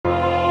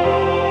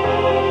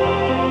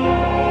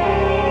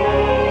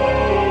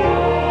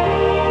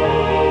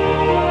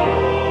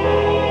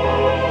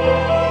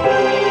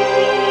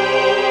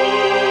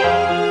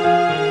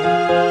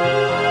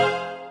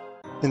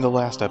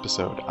last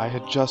episode, I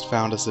had just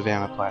found a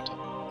savanna plateau.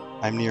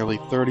 I'm nearly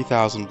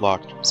 30,000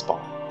 blocks from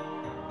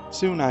spawn.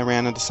 Soon I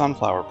ran into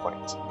sunflower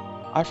plains.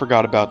 I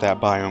forgot about that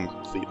biome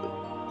completely.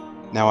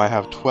 Now I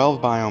have 12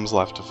 biomes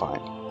left to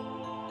find.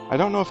 I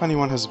don't know if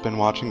anyone has been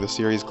watching the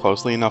series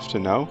closely enough to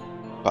know,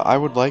 but I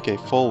would like a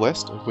full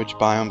list of which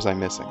biomes I'm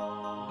missing.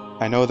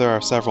 I know there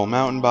are several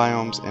mountain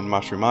biomes and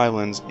mushroom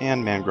islands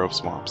and mangrove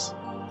swamps.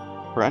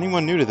 For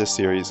anyone new to this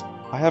series,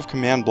 I have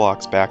command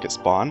blocks back at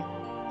spawn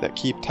that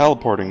keep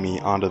teleporting me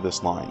onto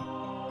this line.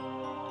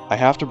 I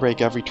have to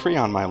break every tree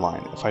on my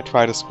line. If I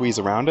try to squeeze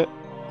around it,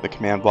 the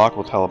command block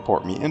will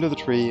teleport me into the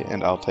tree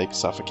and I'll take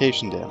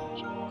suffocation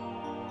damage.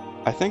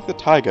 I think the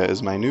taiga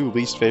is my new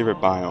least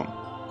favorite biome.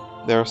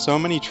 There are so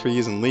many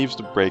trees and leaves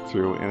to break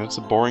through and it's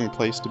a boring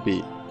place to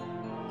be.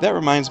 That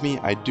reminds me,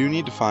 I do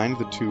need to find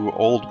the 2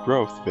 old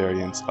growth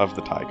variants of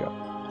the taiga.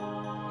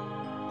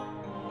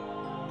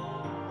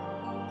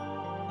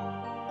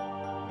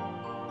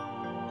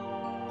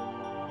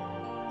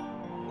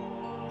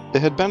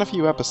 It had been a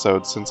few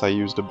episodes since I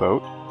used a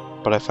boat,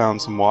 but I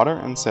found some water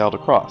and sailed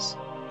across.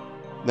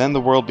 Then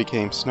the world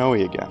became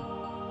snowy again.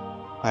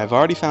 I have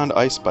already found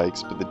ice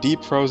spikes, but the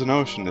deep frozen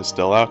ocean is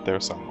still out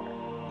there somewhere.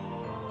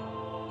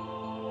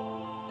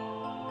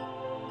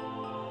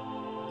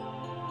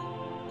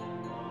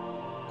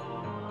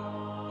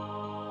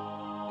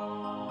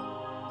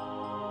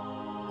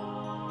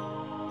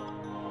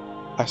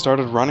 I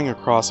started running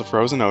across a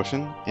frozen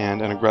ocean,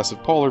 and an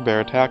aggressive polar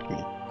bear attacked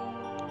me.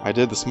 I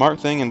did the smart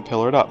thing and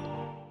pillared up.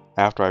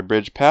 After I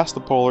bridged past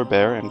the polar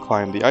bear and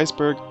climbed the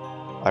iceberg,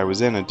 I was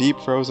in a deep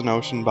frozen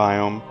ocean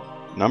biome,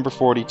 number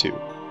 42.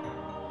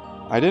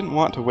 I didn't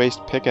want to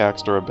waste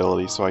pickaxe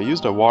durability, so I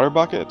used a water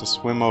bucket to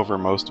swim over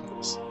most of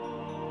this.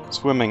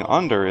 Swimming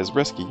under is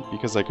risky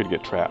because I could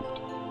get trapped.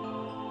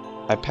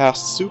 I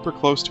passed super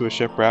close to a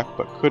shipwreck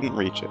but couldn't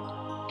reach it.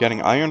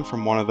 Getting iron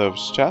from one of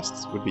those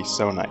chests would be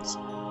so nice.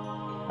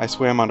 I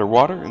swam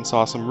underwater and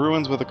saw some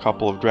ruins with a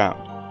couple of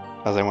drowned.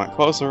 As I went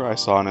closer, I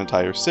saw an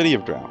entire city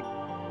of drowned.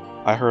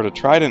 I heard a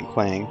trident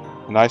clang,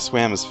 and I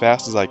swam as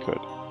fast as I could.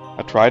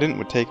 A trident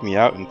would take me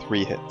out in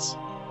 3 hits.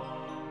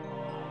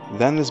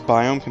 Then this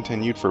biome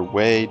continued for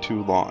way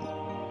too long.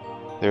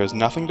 There is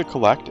nothing to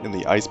collect, and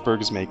the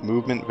icebergs make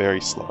movement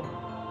very slow.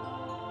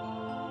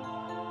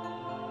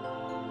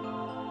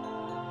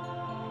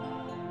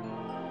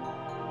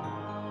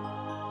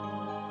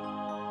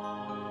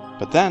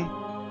 But then,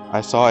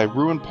 I saw a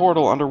ruined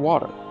portal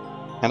underwater,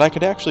 and I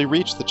could actually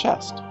reach the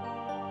chest.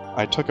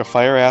 I took a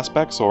fire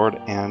aspect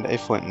sword and a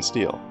flint and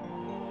steel.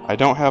 I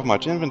don't have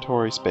much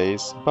inventory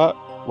space, but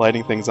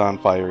lighting things on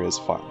fire is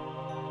fun.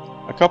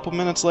 A couple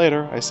minutes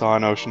later, I saw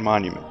an ocean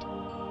monument.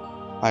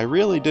 I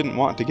really didn't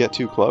want to get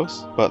too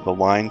close, but the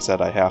line said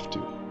I have to.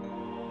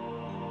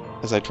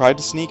 As I tried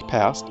to sneak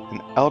past,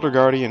 an Elder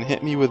Guardian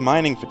hit me with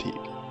mining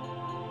fatigue.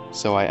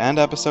 So I end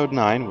episode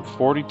 9 with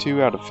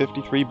 42 out of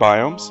 53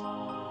 biomes.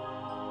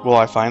 Will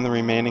I find the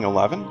remaining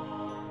 11?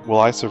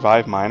 Will I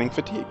survive mining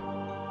fatigue?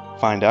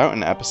 Find out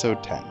in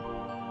episode 10.